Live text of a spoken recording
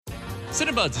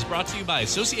Cinebuds is brought to you by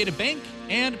Associated Bank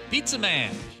and Pizza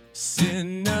Man.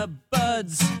 Cinebuds,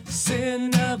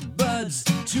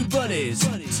 two buddies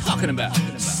talking about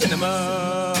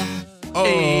cinema.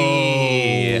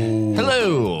 Hey.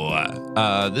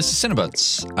 Hello. This is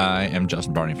Cinebuds. I am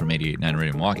Justin Barney from 88.9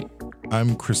 Radio Milwaukee.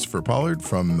 I'm Christopher Pollard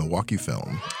from Milwaukee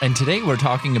Film. And today we're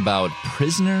talking about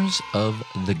Prisoners of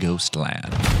the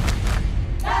Ghostland.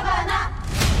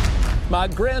 My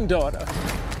granddaughter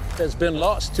has been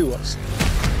lost to us.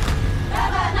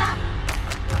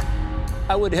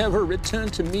 I would have her return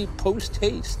to me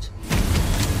post-haste.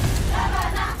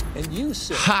 And you,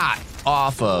 sir. Hot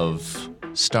off of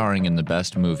starring in the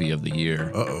best movie of the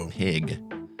year, Pig.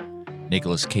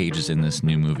 Nicolas Cage is in this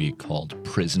new movie called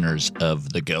Prisoners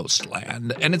of the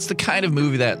Ghostland. And it's the kind of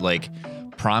movie that,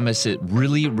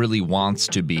 really wants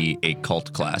to be a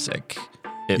cult classic.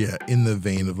 In the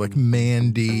vein of like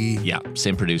Mandy. Yeah,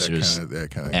 same producers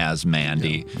that kind of, as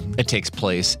Mandy. Yeah. It takes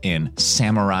place in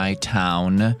Samurai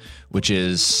Town, which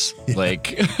is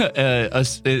like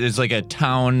it's like a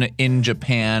town in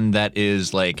Japan that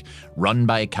is like run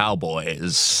by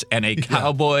cowboys, and a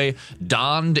cowboy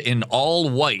donned in all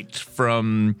white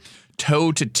from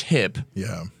toe to tip.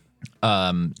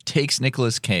 Takes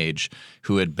Nicolas Cage,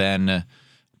 who had been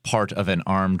part of an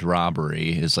armed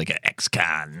robbery, is like an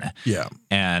ex-con. Yeah.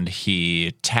 And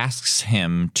he tasks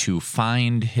him to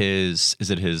find his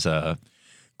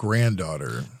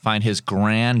granddaughter. Find his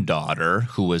granddaughter,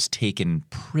 who was taken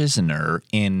prisoner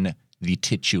in the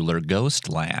titular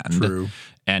Ghostland. True.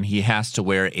 And he has to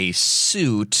wear a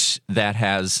suit that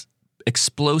has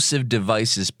explosive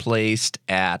devices placed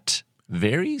at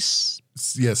very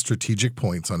strategic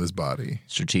points on his body.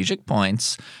 Strategic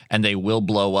points, and they will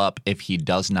blow up if he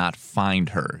does not find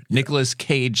her. Yeah. Nicolas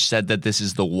Cage said that this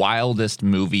is the wildest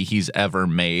movie he's ever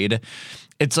made.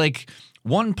 It's like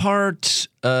one part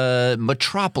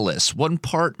Metropolis, one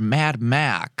part Mad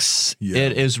Max. Yeah.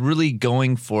 It is really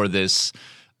going for this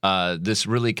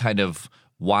really kind of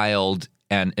wild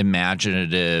and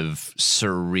imaginative,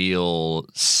 surreal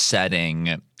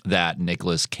setting that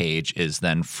Nicolas Cage is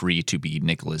then free to be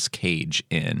Nicolas Cage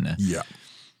in. Yeah.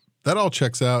 That all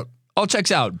checks out. All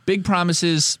checks out. Big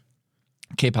promises.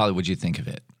 Okay, Polly, what'd you think of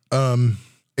it?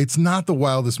 It's not the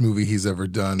wildest movie he's ever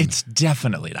done. It's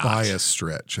definitely not. By a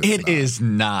stretch. It is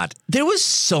not. There was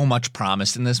so much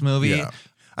promise in this movie. Yeah.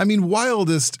 I mean,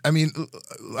 wildest, I'm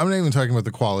not even talking about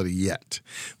the quality yet,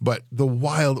 but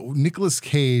Nicolas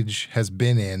Cage has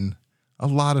been in a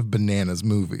lot of bananas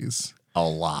movies. A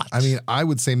lot. I mean, I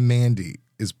would say Mandy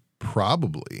is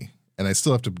probably, and I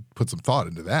still have to put some thought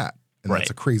into that. And that's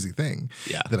a crazy thing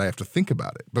that I have to think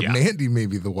about it. But Mandy may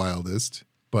be the wildest.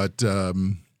 But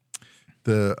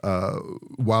the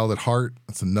Wild at Heart,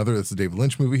 that's the David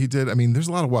Lynch movie he did. I mean, there's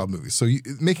a lot of wild movies. So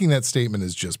making that statement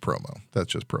is just promo.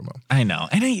 That's just promo. I know.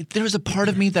 And there was a part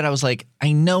of me that I was like,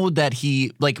 I know that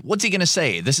what's he going to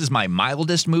say? This is my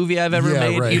mildest movie I've ever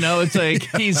made. Right. You know, it's like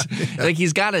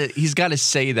he's got to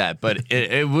say that. But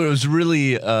it was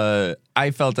really I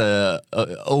felt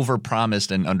overpromised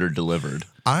and underdelivered.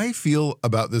 I feel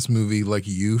about this movie like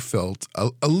you felt a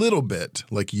little bit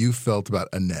like you felt about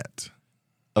Annette.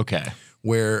 Okay.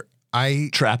 Where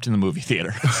trapped in the movie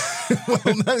theater.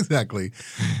 Well, not exactly.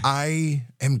 I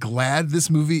am glad this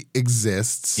movie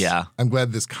exists. Yeah. I'm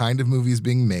glad this kind of movie is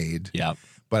being made. Yeah.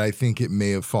 But I think it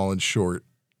may have fallen short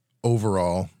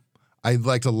overall. I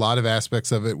liked a lot of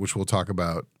aspects of it, which we'll talk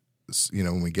about,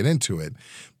 when we get into it.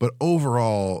 But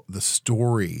overall, the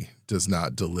story does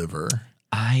not deliver.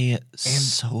 And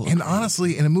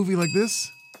honestly, in a movie like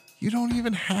this, you don't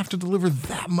even have to deliver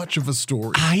that much of a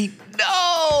story. I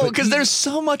know, because there's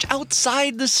so much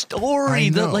outside the story.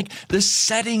 The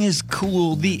setting is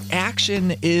cool. The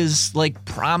action is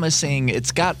promising.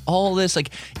 It's got all this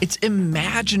it's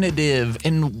imaginative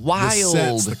and wild.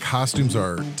 The sets, the costumes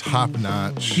are top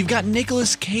notch. You've got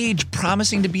Nicolas Cage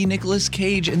promising to be Nicolas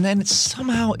Cage, and then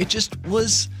somehow it just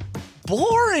was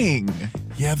boring.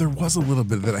 Yeah, there was a little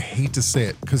bit of that. I hate to say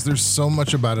it because there's so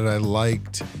much about it I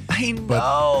liked. I know.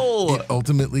 But it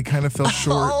ultimately kind of fell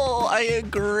short. Oh, I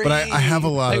agree. But I have a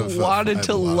lot of... I wanted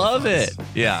to love it.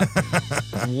 Yeah.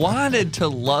 Wanted to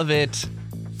love it.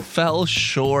 Fell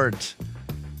short.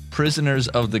 Prisoners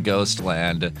of the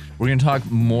Ghostland. We're going to talk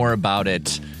more about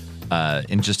it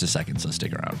in just a second, so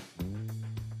stick around.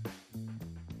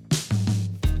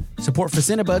 Support for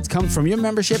Cinebuds comes from your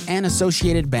membership and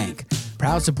Associated Bank,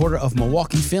 proud supporter of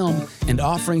Milwaukee Film and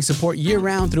offering support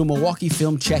year-round through Milwaukee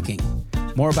Film Checking.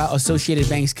 More about Associated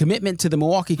Bank's commitment to the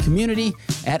Milwaukee community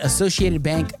at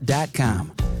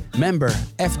associatedbank.com. Member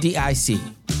FDIC.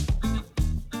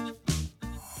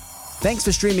 Thanks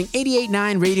for streaming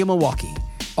 88.9 Radio Milwaukee.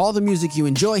 All the music you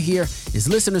enjoy here is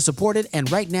listener supported,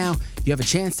 and right now you have a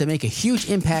chance to make a huge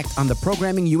impact on the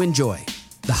programming you enjoy.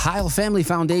 The Heil Family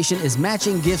Foundation is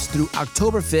matching gifts through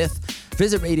October 5th.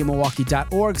 Visit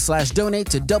RadioMilwaukee.org/donate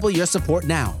to double your support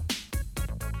now.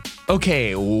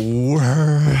 Okay,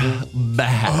 we're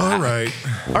back.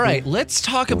 All right. Let's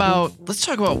talk about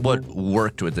what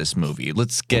worked with this movie.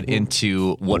 Let's get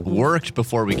into what worked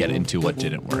before we get into what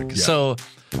didn't work. Yeah. So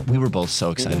we were both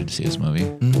so excited to see this movie.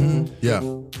 Mm-hmm. Yeah,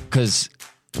 because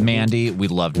Mandy, we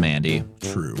loved Mandy.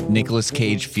 True. Nicolas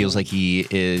Cage feels like he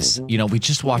is, we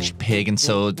just watched Pig, and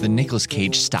so the Nicolas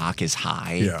Cage stock is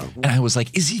high. Yeah. And I was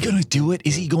like, is he going to do it?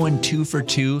 Is he going 2 for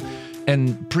 2?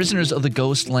 And Prisoners of the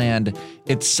Ghostland,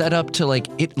 it's set up to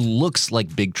it looks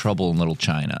like Big Trouble in Little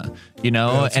China,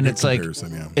 Yeah, and it's like,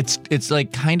 yeah. it's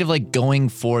like kind of like going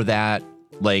for that,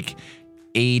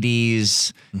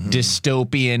 80s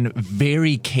dystopian,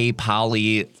 very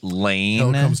K-Poly lane.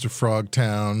 Hell Comes to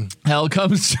Frogtown. Hell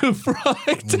Comes to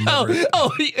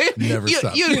Frogtown. Never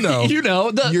stop.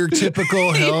 Your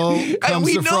typical Hell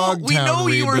Comes to Frogtown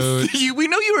reboot. We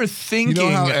know you were thinking. You know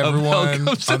how of everyone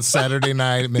on Saturday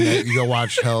night at midnight you go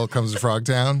watch Hell Comes to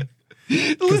Frogtown?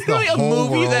 Literally a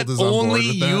movie that only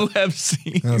you have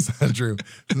seen. That's not true.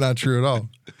 It's not true at all.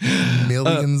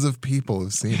 Millions of people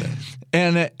have seen it.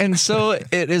 And so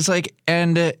it is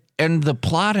and the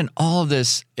plot and all of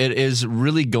this, it is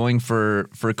really going for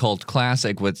cult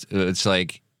classic.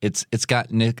 It's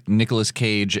got Nicolas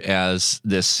Cage as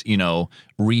this,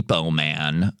 repo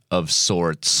man of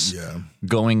sorts,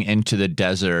 going into the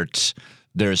desert.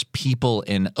 There's people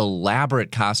in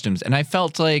elaborate costumes, and I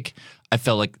felt like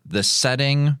the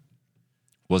setting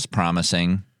was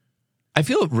promising. I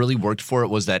feel it really worked for it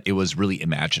was that it was really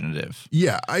imaginative.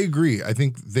 Yeah, I agree. I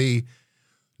think they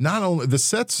not only the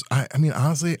sets. I mean,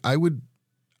 honestly,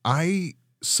 I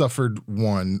suffered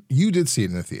one. You did see it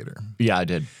in the theater. Yeah, I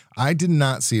did. I did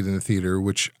not see it in the theater,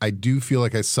 which I do feel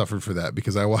like I suffered for that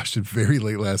because I watched it very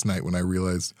late last night when I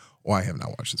realized, I have not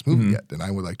watched this movie yet, and I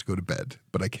would like to go to bed,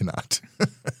 but I cannot.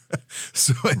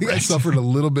 So I think I suffered a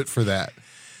little bit for that.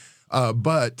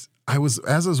 But as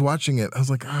I was watching it, I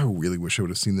was like, I really wish I would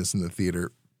have seen this in the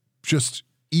theater. Just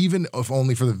even if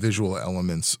only for the visual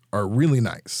elements are really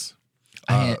nice.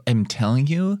 I am telling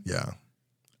you. Yeah.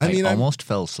 I almost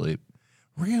fell asleep.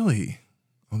 Really?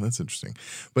 Oh, that's interesting.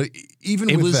 But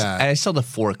even with that. I saw the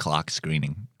 4:00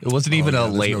 screening. It wasn't even a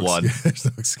late one. There's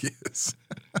no excuse.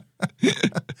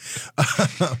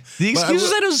 The excuse is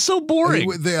that it was so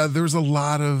boring. There was a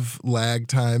lot of lag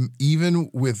time, even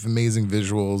with amazing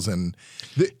visuals, and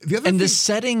the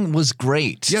setting was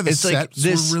great. Yeah, the sets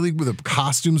were really. The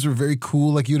costumes were very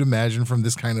cool, like you'd imagine from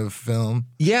this kind of film.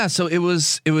 Yeah, so it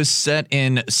was set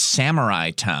in Samurai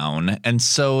Town, and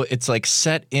so it's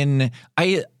set in.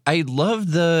 I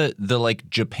love the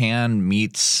Japan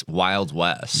meets Wild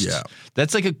West. Yeah,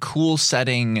 that's a cool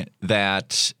setting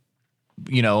that.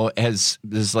 Has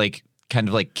this kind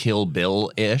of Kill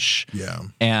Bill-ish. Yeah.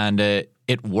 And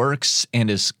it works and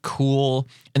is cool.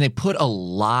 And they put a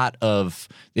lot of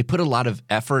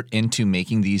effort into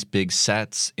making these big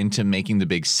sets, into making the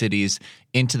big cities,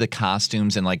 into the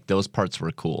costumes, and those parts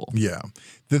were cool. Yeah.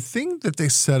 The thing that they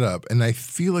set up, and I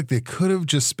feel like they could have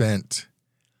just spent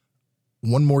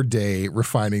one more day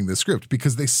refining the script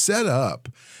because they set up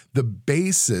the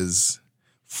bases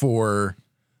for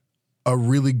a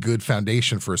really good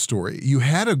foundation for a story. You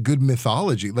had a good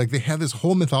mythology. They had this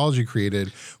whole mythology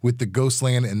created with the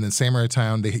Ghostland and the Samurai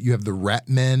Town. You have the Rat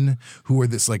Men, who are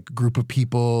this group of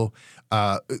people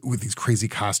with these crazy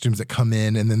costumes that come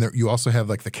in. And then you also have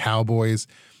the cowboys.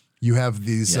 You have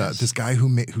these this guy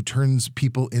who turns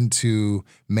people into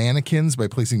mannequins by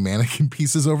placing mannequin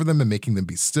pieces over them and making them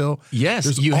be still.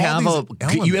 Yes, you have a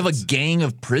gang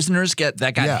of prisoners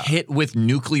that got hit with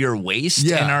nuclear waste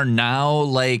and are now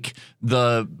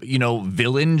the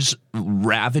villains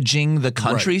ravaging the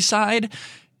countryside.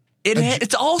 Right.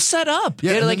 It's all set up.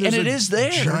 Yeah, and it is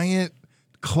there. Giant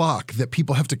clock that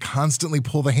people have to constantly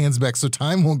pull the hands back so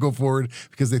time won't go forward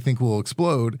because they think will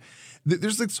explode.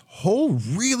 There's this whole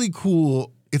really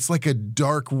cool, it's like a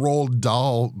dark Roald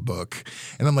Dahl book.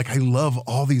 And I'm I love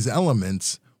all these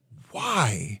elements.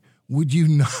 Why would you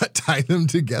not tie them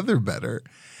together better?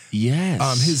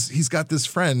 Yes. He's got this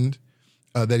friend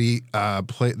that he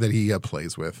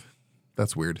plays with.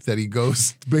 That's weird. That he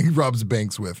robs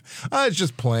banks with. It's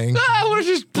just playing. We're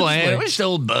just playing. We're just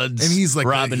old buds. And he's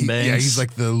robbing banks. Yeah, he's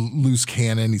the loose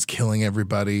cannon. He's killing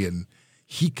everybody. And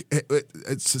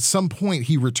at some point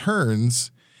he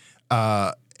returns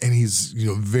and he's,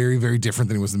 very, very different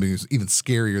than he was in the beginning. He's even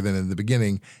scarier than in the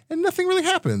beginning, and nothing really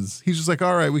happens. He's just like,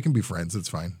 all right, we can be friends. It's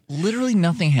fine. Literally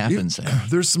nothing happens there.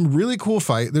 There's some really cool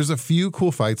There's a few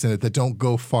cool fights in it that don't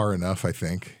go far enough, I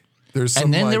think.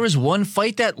 And then there was one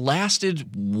fight that lasted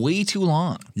way too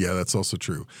long. Yeah, that's also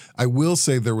true. I will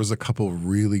say there was a couple of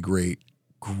really great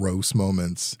gross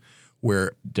moments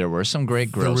where there were some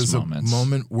great gross moments. A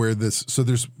moment where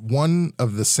there's one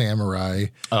of the samurai.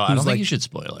 Oh, I don't think you should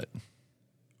spoil it.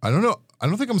 I don't know. I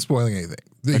don't think I'm spoiling anything.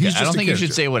 Okay, I don't think you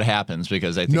should say what happens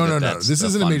because I think no. That's this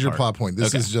isn't a major part. plot point.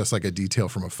 This is just like a detail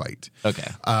from a fight.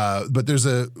 Okay. But there's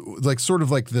sort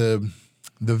of like the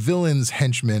villain's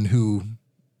henchman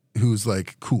who's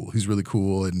like cool. He's really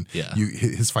cool, and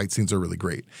his fight scenes are really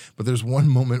great. But there's one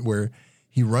moment where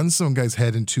he runs some guy's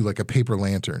head into like a paper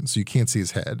lantern, so you can't see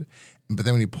his head. But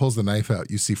then when he pulls the knife out,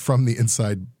 you see from the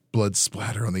inside blood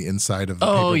splatter on the inside of the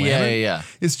paper lantern. Yeah.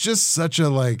 It's just such a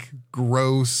like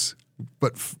gross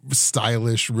but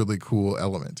stylish, really cool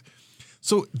element.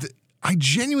 So I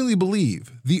genuinely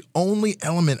believe the only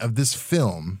element of this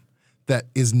film that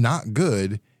is not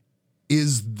good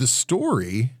is the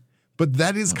story. But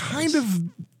that is kind of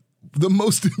the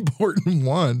most important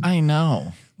one. I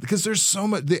know. Because there's so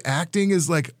much. The acting is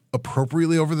like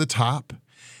appropriately over the top.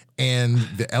 And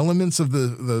the elements of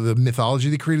the mythology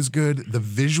they create is good. The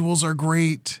visuals are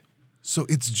great. So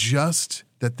it's just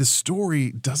that the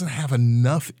story doesn't have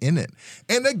enough in it.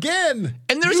 And again,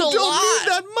 there's you a don't lot. need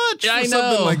that much I for know.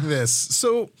 something like this.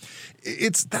 So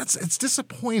it's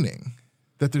disappointing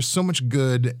that there's so much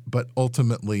good, but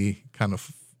ultimately kind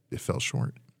of it fell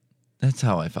short. That's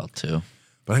how I felt too.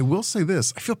 But I will say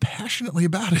this, I feel passionately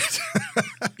about it.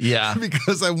 Yeah.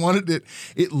 Because I wanted it.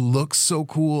 It looks so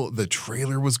cool. The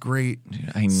trailer was great.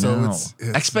 Dude, I know. So it's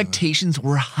expectations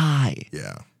were high.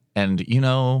 Yeah. And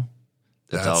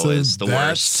that's always the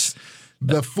worst.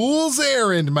 The fool's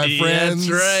errand, my friends.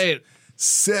 That's right.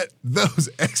 Set those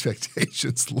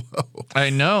expectations low. I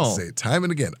know. Say it time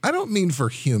and again. I don't mean for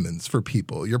humans, for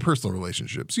people, your personal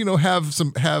relationships. Have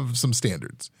some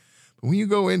standards. But when you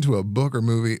go into a book or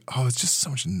movie, it's just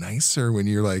so much nicer when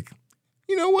you're like,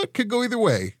 you know what, could go either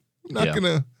way. I'm not going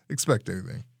to expect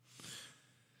anything.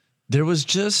 There was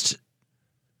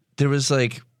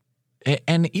like,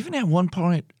 and even at one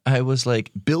point I was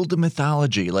like, build a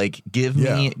mythology, like give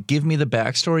me the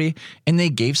backstory. And they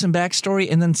gave some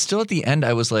backstory. And then still at the end,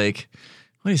 I was like,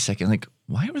 wait a second, like,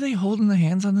 why were they holding the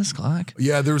hands on this clock?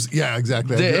 Yeah,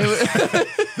 exactly.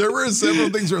 There were several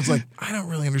things where it's like, I don't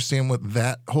really understand what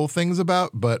that whole thing's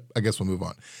about, but I guess we'll move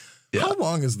on. Yeah. How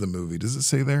long is the movie? Does it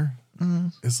say there?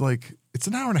 It's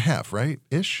an hour and a half, right?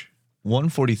 Ish?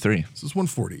 143. This is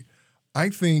 140. I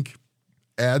think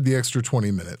add the extra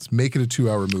 20 minutes, make it a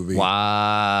 2-hour movie.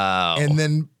 Wow. And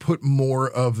then put more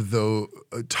of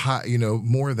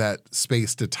more of that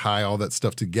space to tie all that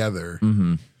stuff together.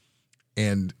 Mm-hmm.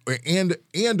 And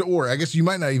or I guess you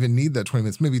might not even need that 20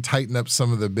 minutes. Maybe tighten up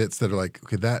some of the bits that are like,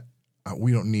 okay, that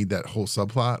we don't need that whole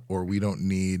subplot, or we don't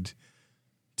need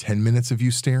 10 minutes of you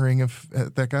staring at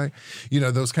that guy,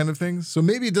 those kind of things. So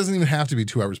maybe it doesn't even have to be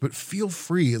 2 hours, but feel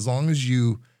free as long as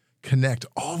you connect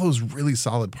all those really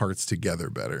solid parts together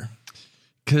better.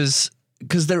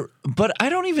 But I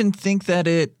don't even think that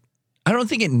I don't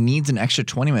think it needs an extra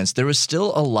 20 minutes. There was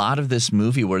still a lot of this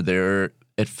movie where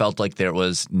it felt like there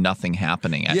was nothing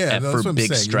happening for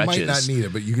big stretches. You might not need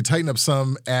it, but you could tighten up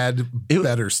some, add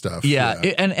better stuff. Yeah.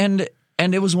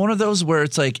 And it was one of those where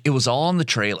it's like, it was all in the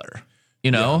trailer,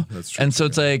 Yeah, that's true. And so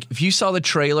it's like, if you saw the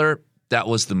trailer, that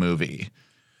was the movie.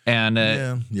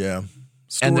 And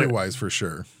story-wise, for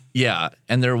sure. Yeah.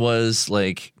 And there was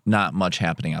like not much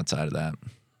happening outside of that.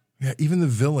 Yeah. Even the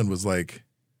villain was like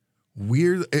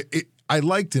weird. I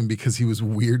liked him because he was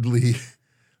weirdly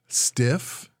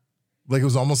stiff. Like it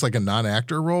was almost like a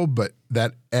non-actor role, but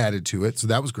that added to it. So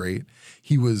that was great.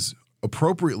 He was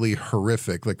appropriately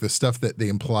horrific. Like the stuff that they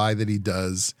imply that he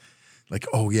does, like,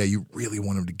 oh yeah, you really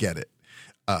want him to get it.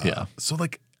 So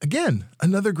like, again,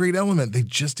 another great element they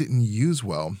just didn't use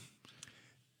well.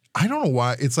 I don't know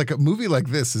why. It's like a movie like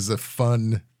this is a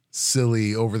fun,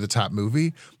 silly, over-the-top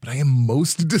movie, but I am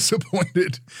most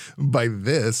disappointed by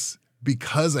this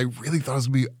because I really thought it was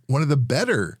going to be one of the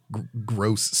better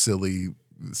gross, silly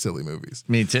movies.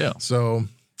 Me too. So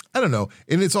I don't know.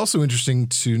 And it's also interesting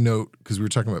to note, because we were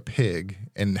talking about Pig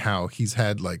and how he's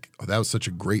had like, oh, that was such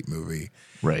a great movie.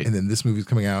 Right. And then this movie's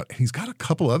coming out and he's got a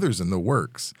couple others in the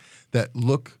works that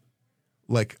look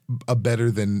like a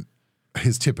better than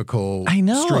his typical. I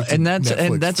know. And that's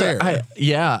fare. I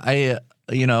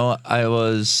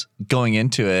was going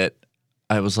into it.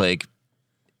 I was like,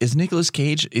 is Nicolas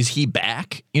Cage, is he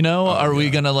back? You know, are we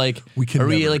gonna like? Are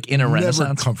we like in a renaissance?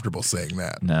 Never comfortable saying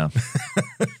that. No.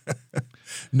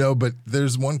 No, but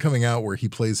there's one coming out where he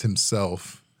plays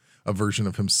himself, a version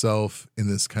of himself in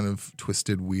this kind of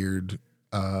twisted, weird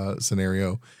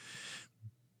scenario.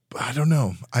 But I don't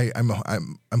know.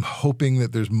 I'm hoping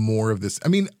that there's more of this. I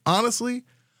mean, honestly,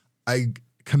 I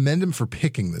commend him for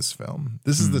picking this film.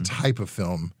 This is the type of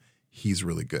film he's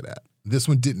really good at. This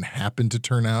one didn't happen to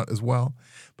turn out as well,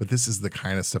 but this is the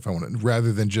kind of stuff I want to,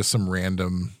 rather than just some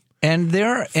random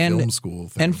film school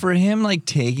thing. And for him, like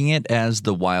taking it as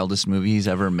the wildest movie he's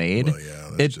ever made,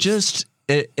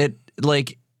 it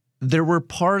like there were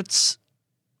parts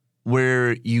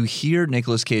where you hear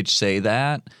Nicolas Cage say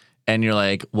that, and you're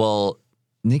like, well,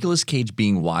 Nicolas Cage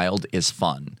being wild is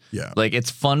fun. Yeah, like it's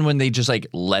fun when they just like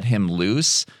let him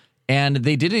loose, and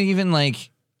they didn't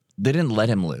let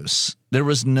him loose. There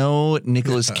was no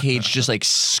Nicolas Cage just like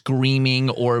screaming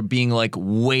or being like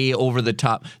way over the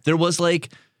top. There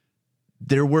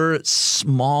were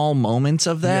small moments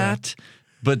of that,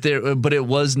 but it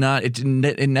was not. It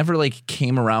never like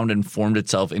came around and formed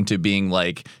itself into being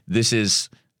like, this is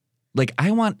like,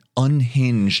 I want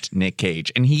unhinged Nick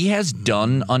Cage, and he has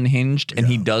done Unhinged, and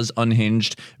he does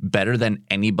Unhinged better than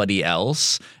anybody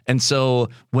else. And so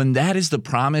when that is the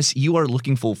promise, you are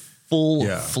looking for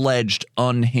full-fledged,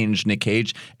 unhinged Nick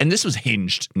Cage. And this was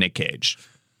hinged Nick Cage.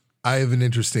 I have an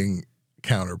interesting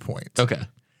counterpoint. Okay.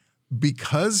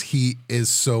 Because he is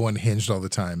so unhinged all the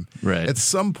time, right? At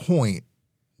some point,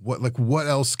 what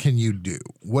else can you do?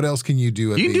 What else can you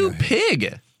do? You can do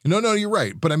Pig. No, you're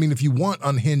right. But I mean, if you want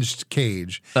unhinged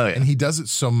Cage, and he does it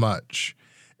so much,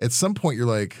 at some point you're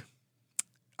like,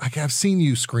 I've seen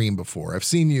you scream before. I've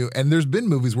seen you, and there's been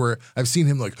movies where I've seen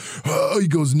him like, oh, he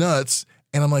goes nuts.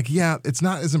 And I'm like, yeah, it's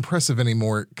not as impressive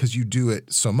anymore because you do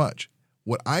it so much.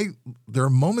 There are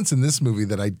moments in this movie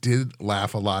that I did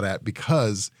laugh a lot at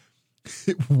because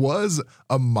it was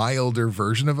a milder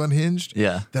version of Unhinged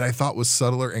that I thought was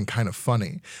subtler and kind of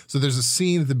funny. So there's a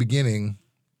scene at the beginning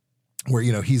where,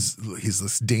 you know, he's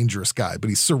this dangerous guy, but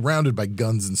he's surrounded by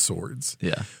guns and swords.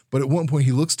 Yeah. But at one point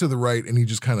he looks to the right and he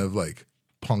just kind of like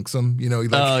punks him. You know, he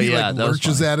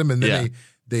lurches at him, and then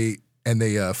they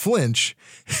flinch,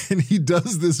 and he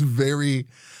does this very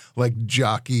like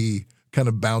jockey kind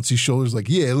of bouncy shoulders, like,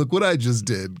 yeah, look what I just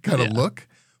did kind of look.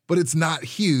 But it's not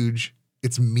huge.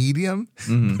 It's medium,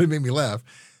 but it made me laugh.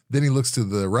 Then he looks to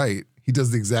the right. He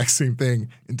does the exact same thing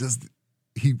and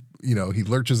he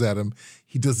lurches at him.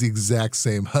 He does the exact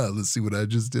same, let's see what I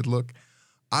just did look.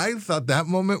 I thought that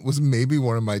moment was maybe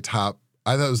one of my top.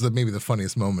 I thought it was maybe the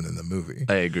funniest moment in the movie.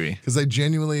 I agree. Because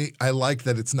I like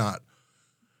that it's not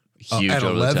huge at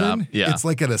over 11. the top. Yeah. It's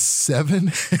like at a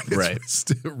 7. Right. It's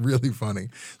still really funny.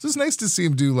 So it's nice to see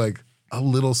him do like a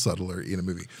little subtler in a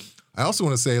movie. I also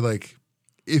want to say, like,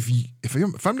 if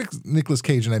I'm Nicolas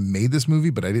Cage and I made this movie,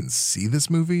 but I didn't see this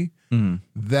movie,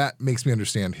 that makes me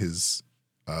understand his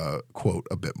quote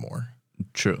a bit more.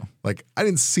 True. Like, I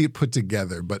didn't see it put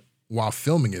together, but while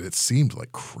filming it, it seemed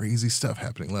like crazy stuff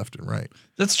happening left and right.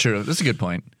 That's true. That's a good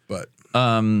point. But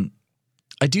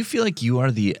I do feel like you are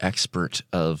the expert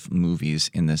of movies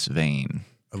in this vein.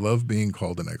 I love being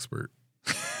called an expert.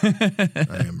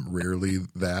 I am rarely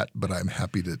that, but I'm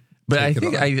happy to. But I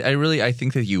think I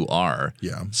think that you are.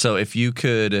 Yeah. So if you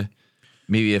could,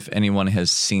 maybe if anyone has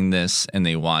seen this and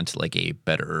they want like a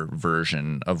better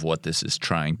version of what this is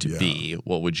trying to be,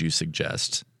 what would you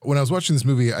suggest? When I was watching this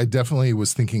movie, I definitely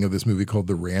was thinking of this movie called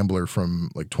The Rambler from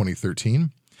like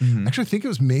 2013. Actually, I think it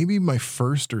was maybe my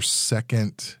first or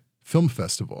second film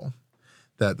festival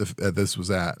that this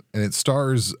was at, and it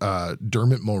stars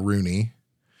Dermot Mulroney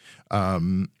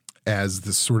as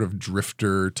this sort of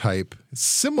drifter type,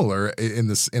 similar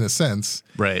in a sense.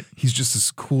 Right. He's just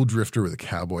this cool drifter with a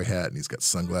cowboy hat, and he's got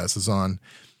sunglasses on.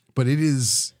 But it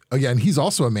is, again, he's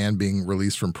also a man being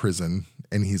released from prison,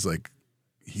 and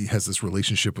he has this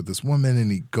relationship with this woman,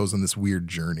 and he goes on this weird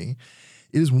journey.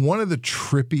 It is one of the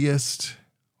trippiest.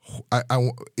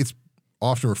 It's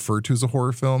often referred to as a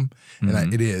horror film,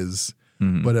 and it is,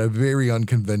 but a very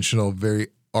unconventional, very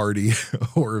arty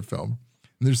horror film.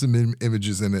 And there's some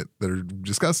images in it that are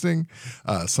disgusting.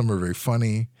 Some are very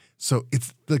funny. So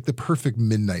it's like the perfect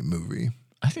midnight movie.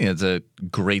 I think that's a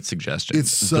great suggestion.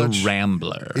 It's The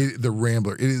Rambler. The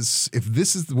Rambler. It is. If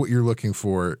this is what you're looking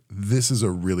for, this is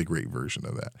a really great version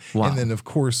of that. Wow. And then, of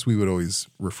course, we would always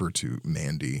refer to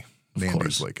Mandy.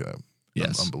 Mandy's like an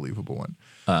unbelievable one.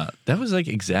 That was like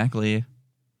exactly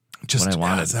just what I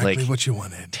wanted. Exactly like, what you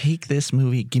wanted. Take this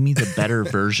movie. Give me the better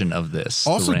version of this.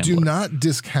 Also, do not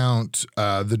discount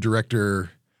the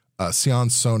director Sion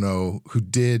Sono, who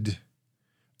did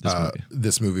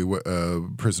this movie,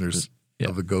 Prisoners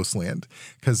of the Ghostland,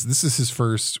 because this is his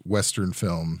first Western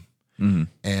film. Mm-hmm.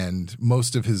 And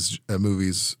most of his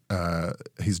movies,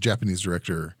 he's a Japanese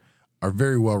director, are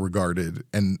very well regarded.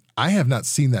 And I have not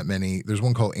seen that many. There's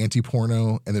one called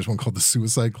Anti-Porno and there's one called The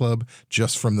Suicide Club.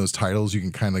 Just from those titles, you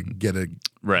can kind of get a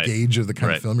gauge of the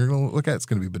kind of film you're going to look at. It's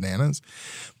going to be bananas.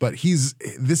 But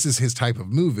this is his type of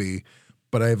movie,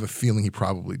 but I have a feeling he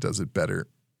probably does it better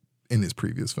in his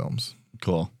previous films.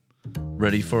 Cool.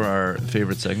 Ready for our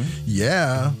favorite segment?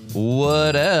 Yeah.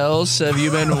 What else have you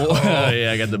been?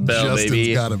 I got the bell, Justin's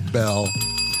baby. Got a bell.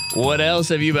 What else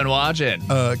have you been watching?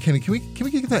 Kenny, can we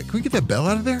get that? Can we get that bell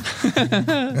out of there?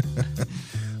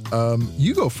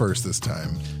 You go first this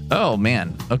time. Oh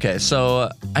man. Okay, so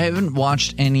I haven't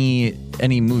watched any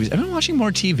movies. I've been watching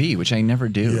more TV, which I never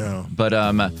do. Yeah. But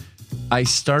I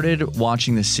started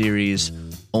watching the series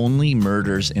Only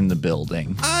Murders in the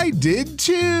Building. I did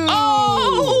too.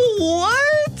 Oh,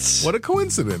 what? What a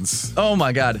coincidence. Oh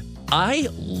my God. I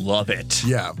love it.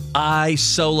 Yeah. I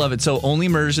so love it. So Only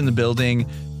Murders in the Building,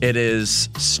 it is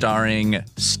starring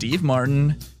Steve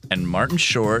Martin and Martin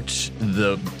Short.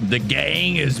 The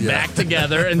gang is back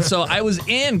together. And so I was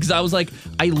in because I was like,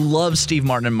 I love Steve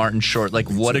Martin and Martin Short. Like,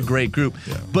 what a great group.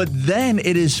 Yeah. But then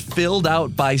it is filled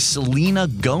out by Selena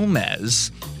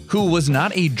Gomez, who was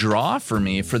not a draw for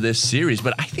me for this series,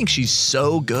 but I think she's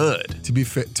so good. To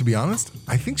be honest,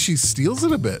 I think she steals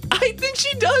it a bit. I think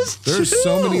she does too. There's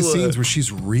so many scenes where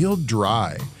she's real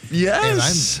dry.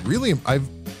 Yes. And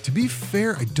to be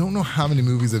fair, I don't know how many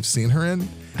movies I've seen her in.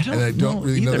 I don't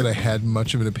really know that I had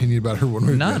much of an opinion about her one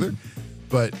way or the other.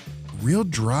 But real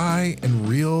dry and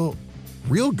real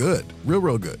good.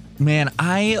 Real good. Man,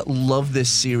 I love this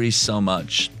series so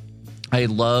much. I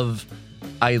love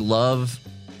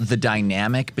the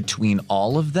dynamic between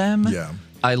all of them. Yeah.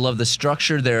 I love the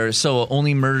structure there. So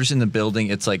Only Murders in the Building,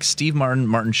 it's like Steve Martin,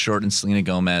 Martin Short, and Selena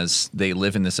Gomez. They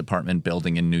live in this apartment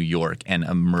building in New York, and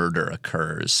a murder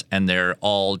occurs. And they're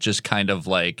all just kind of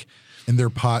like... And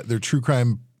they're true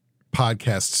crime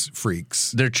podcasts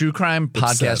freaks. They're true crime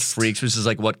podcast Obsessed. freaks, which is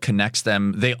like what connects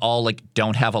them. They all like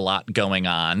don't have a lot going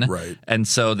on. Right. And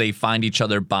so they find each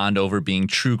other, bond over being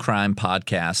true crime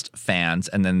podcast fans.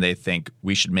 And then they think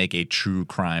we should make a true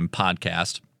crime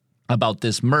podcast about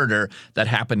this murder that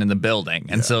happened in the building.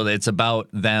 And so it's about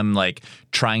them like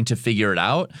trying to figure it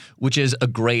out, which is a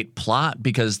great plot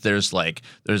because there's like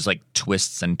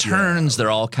twists and turns. They're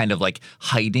all kind of like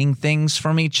hiding things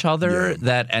from each other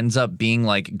that ends up being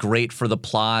like great for the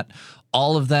plot.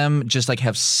 All of them just like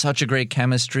have such a great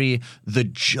chemistry. The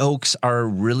jokes are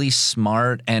really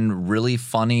smart and really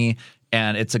funny.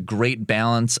 And it's a great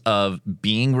balance of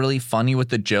being really funny with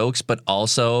the jokes, but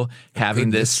also having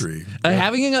this mystery.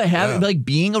 Like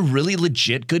being a really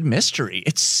legit good mystery.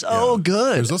 It's so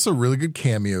good. There's also really good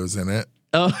cameos in it.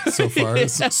 So far.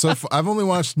 So far, I've only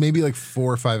watched maybe like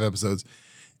 4 or 5 episodes,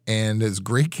 and there's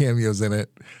great cameos in it.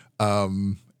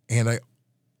 And I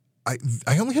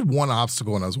only had one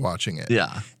obstacle when I was watching it.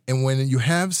 Yeah. And when you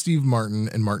have Steve Martin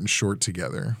and Martin Short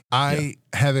together, I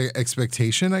have an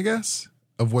expectation, I guess,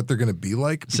 of what they're going to be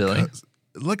like. Silly.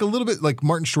 Like a little bit like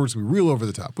Martin Short's be real over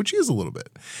the top, which he is a little bit.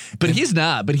 But he's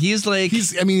not. But he's like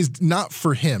he's not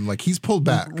for him. Like he's pulled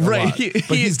back a lot.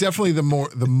 But he's definitely the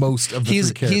most of the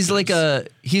three characters.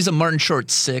 He's a Martin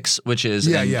Short 6, which is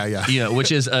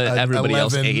which is everybody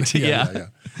 11, else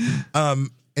 8.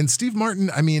 And Steve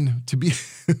Martin, I mean,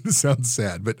 this sounds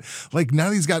sad, but like now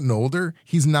that he's gotten older,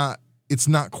 it's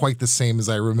not quite the same as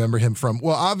I remember him from.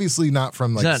 Well, obviously not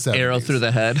from like he's not 70s. Arrow Through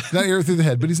the Head. Not Arrow Through the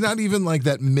Head, but he's not even like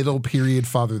that middle period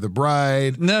Father of the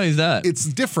Bride. No, he's not. It's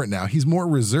different now. He's more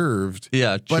reserved.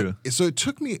 Yeah, true. So it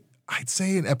took me, I'd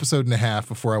say, an episode and a half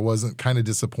before I wasn't kind of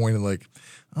disappointed. Like,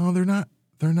 oh, they're not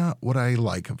what I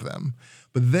like of them.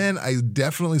 But then I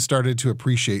definitely started to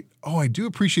appreciate. Oh, I do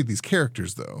appreciate these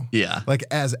characters though. Yeah. Like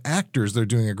as actors, they're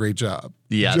doing a great job.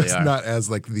 Yeah, just they are. Not as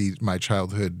like my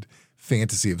childhood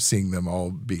fantasy of seeing them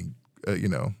all being,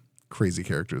 crazy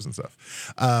characters and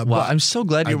stuff. Well, I'm so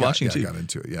glad you're watching too. I got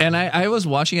into it. Yeah. And I was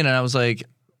watching it and I was like,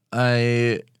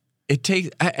 and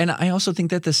I also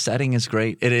think that the setting is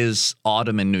great. It is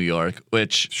autumn in New York,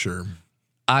 which sure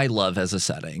I love as a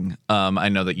setting. I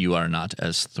know that you are not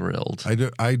as thrilled.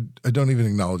 I don't even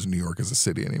acknowledge New York as a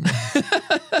city anymore.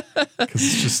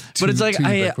 It's just but it's like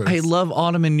I love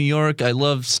autumn in New York. I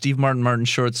love Steve Martin, Martin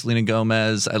Short, Selena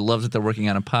Gomez. I love that they're working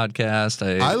on a podcast.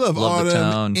 I love autumn the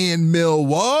town. In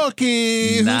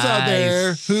Milwaukee. Nice. Who's out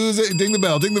there? Who's it? Ding the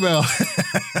bell. Ding the bell.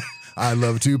 I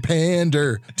love to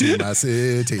pander to my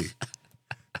city.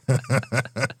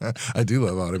 I do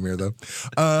love autumn here though.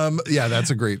 Yeah, that's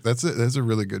a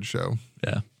really good show.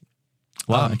 Yeah.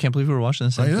 Wow, I can't believe we were watching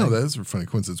the same thing. I know, that is a funny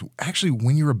coincidence. Actually,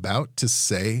 when you're about to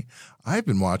say, I've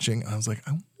been watching, I was like,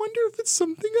 I wonder if it's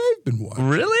something I've been watching.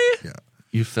 Really? Yeah.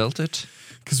 You felt it?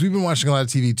 Because we've been watching a lot of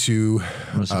TV too.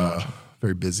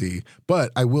 Very busy.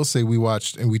 But I will say we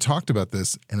watched, and we talked about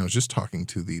this, and I was just talking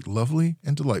to the lovely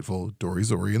and delightful Dory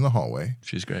Zori in the hallway.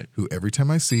 She's great. Who every time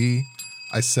I see,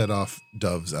 I set off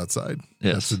doves outside.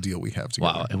 Yes. That's the deal we have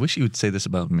together. Wow, I wish you would say this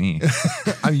about me.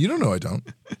 I mean, you don't know I don't.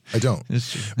 I don't.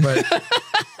 It's true.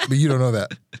 But you don't know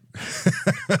that.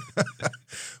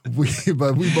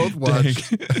 But we both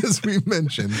watched, as we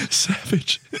mentioned.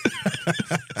 Savage.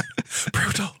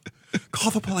 Brutal.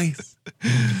 Call the police.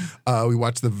 We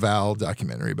watched the Val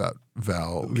documentary about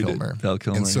Val Kilmer. Val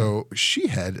Kilmer. And so she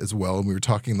had as well, and we were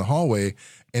talking in the hallway,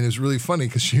 and it was really funny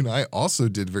because she and I also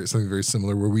did something very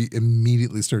similar where we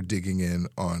immediately started digging in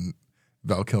on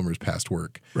Val Kilmer's past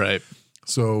work. Right.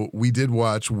 So we did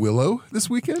watch Willow this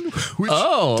weekend, which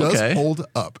okay. does hold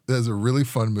up. That is a really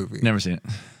fun movie. Never seen it.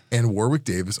 And Warwick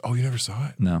Davis. Oh, you never saw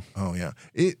it? No. Oh, yeah.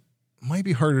 It might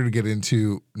be harder to get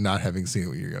into not having seen it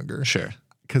when you're younger. Sure.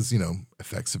 Because,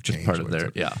 effects have changed. Part of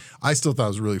their, yeah. I still thought it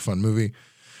was a really fun movie.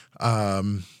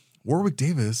 Warwick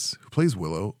Davis, who plays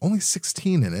Willow, only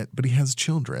 16 in it, but he has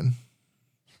children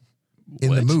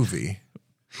in the movie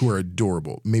who are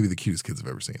adorable. Maybe the cutest kids I've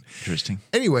ever seen. Interesting.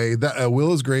 Anyway, that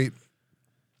Willow's great.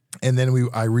 And then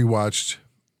I rewatched,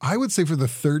 I would say for the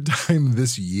third time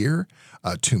this year,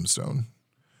 Tombstone,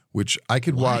 which I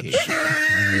could watch.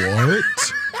 What?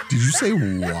 Did you say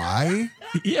why?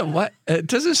 Yeah, what? It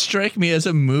doesn't strike me as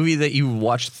a movie that you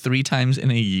watched 3 times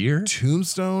in a year.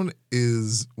 Tombstone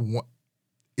is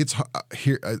it's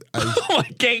here. I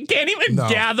can't even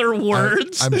gather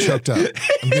words. I'm choked up.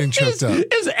 I'm getting choked up.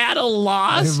 Is at a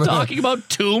loss talking about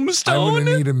Tombstone? I'm going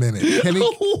to need a minute.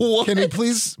 Can he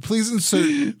please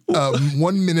insert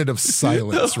 1 minute of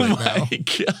silence right now? Oh my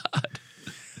God.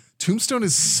 Tombstone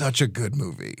is such a good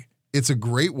movie. It's a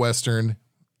great Western.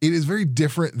 It is very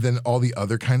different than all the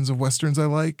other kinds of Westerns I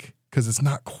like because it's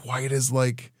not quite as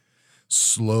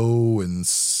slow and,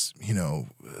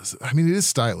 I mean, it is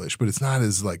stylish, but it's not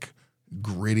as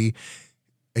gritty,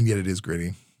 and yet it is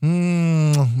gritty.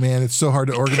 Man, it's so hard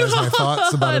to organize my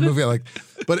thoughts about a movie I like.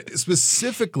 But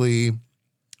specifically,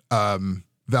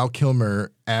 Val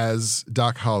Kilmer as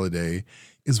Doc Holliday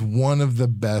is one of the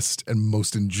best and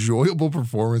most enjoyable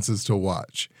performances to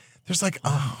watch. There's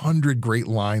 100 great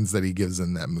lines that he gives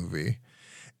in that movie.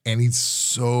 And he's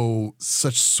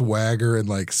such swagger and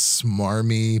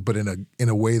smarmy, but in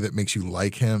a way that makes you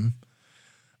like him.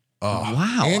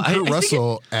 Wow. And Kurt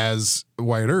Russell as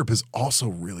Wyatt Earp is also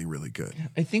really, really good.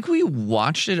 I think we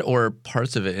watched it or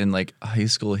parts of it in high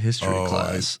school history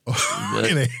class.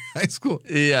 In a high school?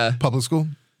 Yeah. Public school?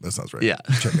 That sounds right. Yeah.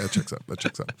 That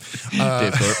checks up.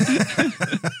 Dave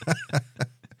Thorpe.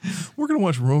 We're going to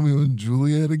watch Romeo and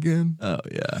Juliet again. Oh,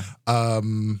 yeah.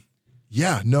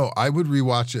 Yeah, no, I would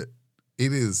rewatch it.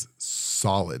 It is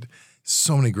solid.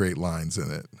 So many great lines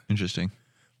in it. Interesting.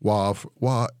 Well,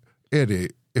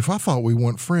 Eddie, if I thought we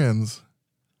weren't friends,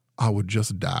 I would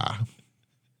just die.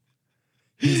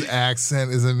 His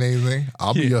accent is amazing.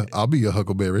 I'll be your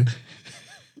Huckleberry.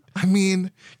 I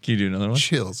mean, can you do another one?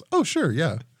 Chills. Oh, sure,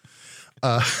 yeah.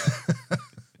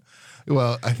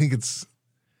 Well, I think it's.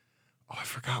 Oh, I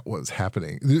forgot what was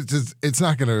happening. It's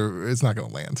not gonna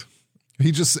land.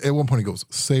 He just at one point he goes,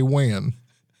 "Say when,"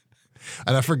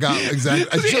 and I forgot exactly.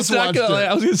 I just watched it.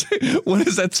 I was gonna say, when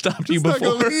has that stopped you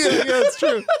before? Yeah, it's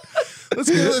true.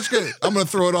 Let's get it. I'm gonna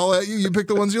throw it all at you. You pick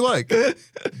the ones you like.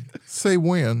 Say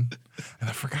when, and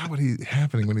I forgot what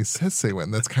happening when he says "say when."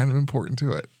 That's kind of important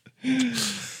to it.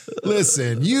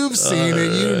 Listen, you've seen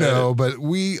it, you know, but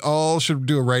we all should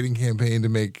do a writing campaign to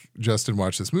make Justin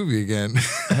watch this movie again.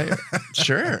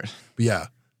 Sure. But yeah,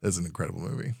 that's an incredible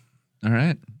movie. All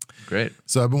right. Great.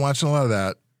 So I've been watching a lot of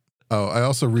that. Oh, I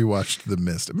also rewatched The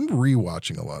Mist. I've been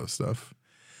rewatching a lot of stuff.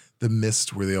 The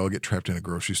Mist, where they all get trapped in a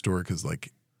grocery store because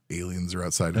aliens are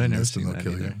outside of the mist and they'll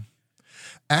kill you.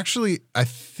 Actually, I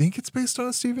think it's based on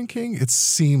a Stephen King. It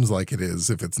seems like it is.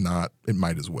 If it's not, it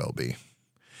might as well be.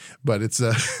 But it's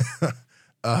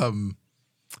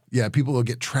people will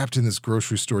get trapped in this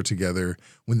grocery store together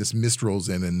when this mist rolls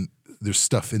in and there's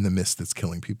stuff in the mist that's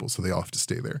killing people. So they all have to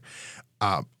stay there.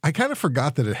 I kind of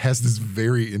forgot that it has this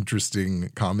very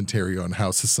interesting commentary on how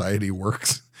society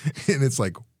works. And it's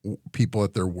people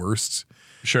at their worst.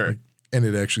 Sure. And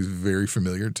it actually is very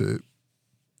familiar to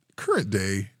current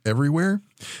day everywhere.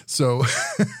 So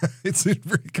it's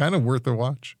kind of worth a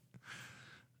watch.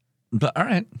 But all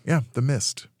right. Yeah, The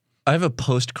Mist. I have a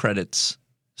post-credits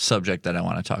subject that I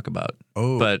want to talk about.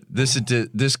 Oh. But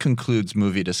this concludes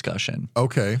movie discussion.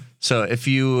 Okay. So if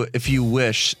you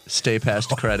wish, stay past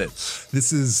credits.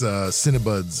 This is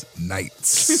Cinebuds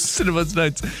Nights. Cinebuds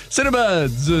Nights.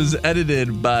 Cinebuds was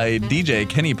edited by DJ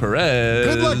Kenny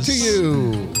Perez. Good luck to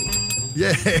you.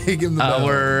 Yay, give him the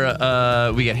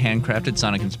bell. We get handcrafted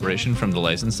Sonic inspiration from the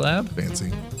License Lab.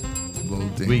 Fancy. Little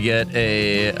ding. We get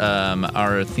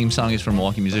our theme song is from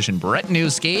Milwaukee musician Brett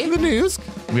Newski. The news.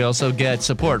 We also get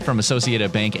support from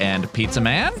Associated Bank and Pizza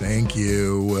Man. Thank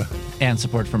you. And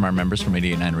support from our members from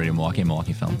 88.9 Radio Milwaukee and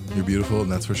Milwaukee Film. You're beautiful,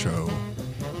 and that's for show.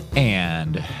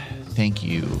 And thank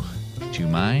you to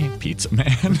my Pizza Man.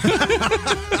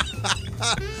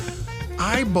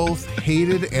 I both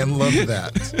hated and loved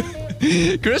that.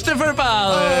 Christopher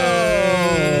Pollard.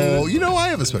 Oh, you know, I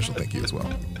have a special thank you as well.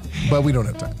 But we don't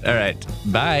have time. All right.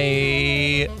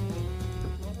 Bye.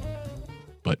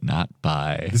 But not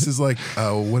bye. This is like,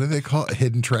 what do they call it?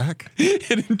 Hidden track?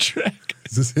 Hidden track.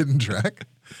 Is this hidden track?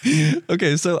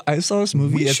 Okay, so I saw this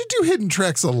movie. We should do hidden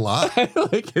tracks a lot. I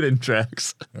like hidden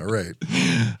tracks. All right.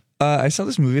 I saw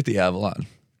this movie at the Avalon.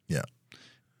 Yeah.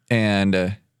 And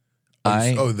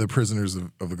the Prisoners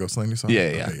of the Ghostland you saw?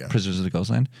 Yeah. Okay, yeah. Prisoners of the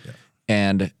Ghostland. Yeah.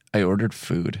 And I ordered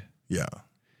food. Yeah.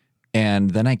 And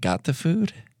then I got the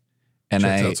food. And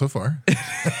Checks out so far.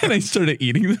 And I started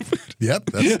eating the food.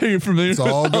 Yep. Are you familiar? It's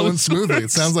all going smoothly.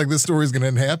 It sounds like this story's going to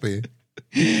end happy.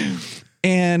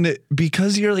 And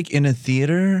because you're like in a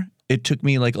theater, it took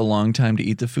me like a long time to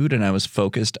eat the food, and I was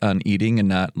focused on eating and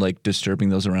not like disturbing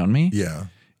those around me. Yeah.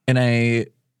 And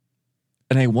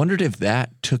I wondered if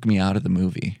that took me out of the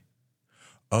movie.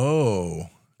 Oh,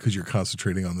 because you're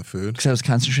concentrating on the food? Because I was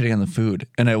concentrating on the food,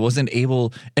 and I wasn't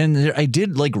able, and I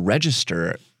did like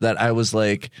register that I was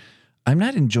like, I'm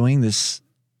not enjoying this.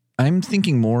 I'm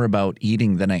thinking more about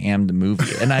eating than I am the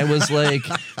movie. And I was like,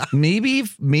 maybe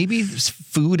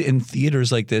food in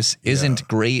theaters like this isn't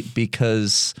great,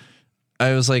 because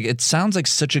I was like, it sounds like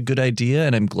such a good idea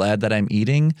and I'm glad that I'm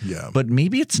eating. Yeah. But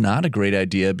maybe it's not a great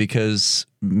idea, because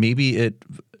maybe it,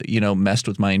 messed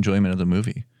with my enjoyment of the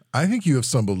movie. I think you have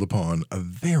stumbled upon a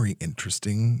very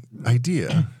interesting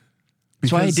idea.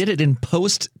 So I did it in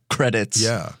post credits.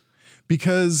 Yeah.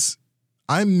 Because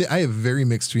I have very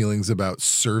mixed feelings about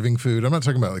serving food. I'm not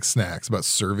talking about like snacks, about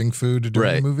serving food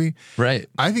during a movie. Right.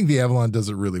 I think the Avalon does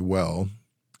it really well,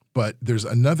 but there's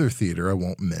another theater I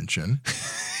won't mention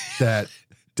that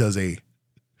does a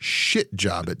shit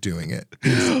job at doing it.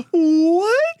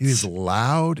 What? It is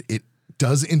loud. It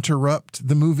does interrupt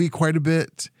the movie quite a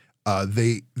bit. I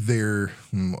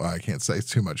can't say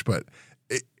too much, but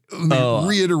let me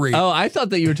reiterate. Oh, I thought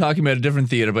that you were talking about a different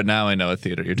theater, but now I know a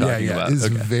theater you're talking about. It's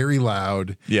very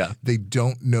loud. Yeah. They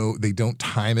don't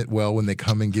time it well when they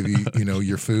come and give you,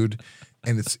 your food.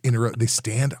 And it's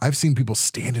I've seen people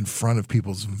stand in front of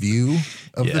people's view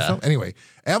of the film. Anyway,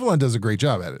 Avalon does a great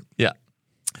job at it. Yeah.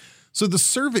 So the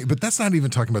serving, but that's not even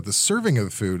talking about the serving of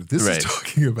the food. This is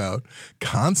talking about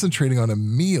concentrating on a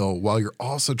meal while you're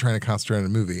also trying to concentrate on a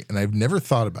movie. And I've never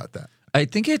thought about that. I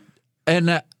think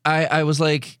I was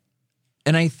like,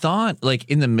 and I thought like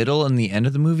in the middle and the end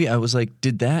of the movie, I was like,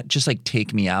 did that just like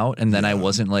take me out? And then I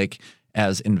wasn't like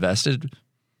as invested,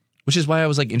 which is why I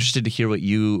was like interested to hear what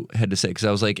you had to say. Because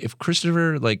I was like, if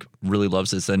Christopher like really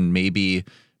loves this, then maybe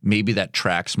that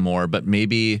tracks more, but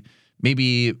maybe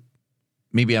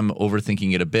I'm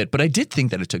overthinking it a bit, but I did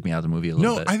think that it took me out of the movie a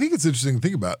little bit. No, I think it's interesting to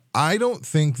think about. I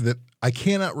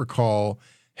cannot recall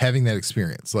having that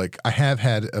experience. Like, I have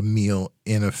had a meal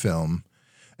in a film,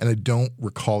 and I don't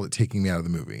recall it taking me out of the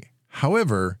movie.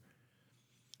 However,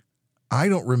 I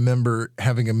don't remember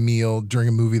having a meal during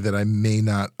a movie that I may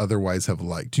not otherwise have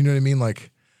liked. Do you know what I mean? Like,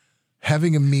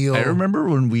 having a meal. I remember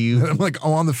when I'm like,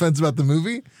 on the fence about the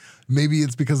movie. Maybe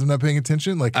it's because I'm not paying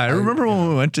attention. Like, I remember when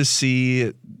we went to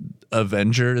see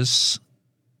Avengers.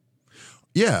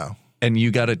 Yeah. And you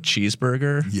got a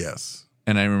cheeseburger. Yes.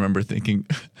 And I remember thinking,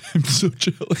 I'm so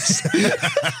jealous.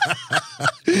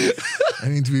 I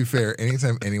mean, to be fair,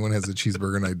 anytime anyone has a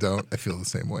cheeseburger and I don't, I feel the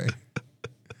same way.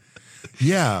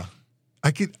 Yeah.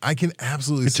 I can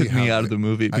absolutely see how it took me out of the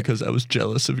movie because I was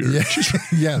jealous of your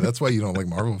cheeseburger. Yeah, that's why you don't like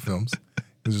Marvel films,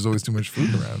 because there's always too much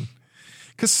food around.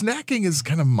 Because snacking is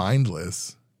kind of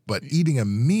mindless. But eating a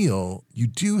meal, you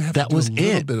do have to do a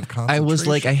little bit of concentration. I was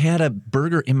like, I had a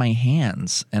burger in my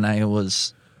hands, and I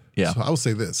was, So I will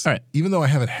say this. All right. Even though I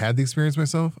haven't had the experience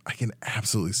myself, I can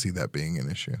absolutely see that being an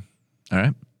issue. All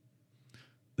right.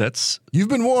 You've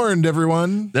been warned,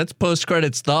 everyone. That's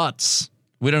post-credits thoughts.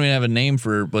 We don't even have a name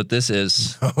for what this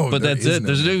is. But that's it.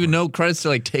 There's even no credits to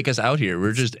like take us out here.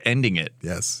 We're just ending it.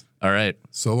 Yes. All right.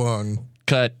 So long.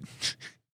 Cut.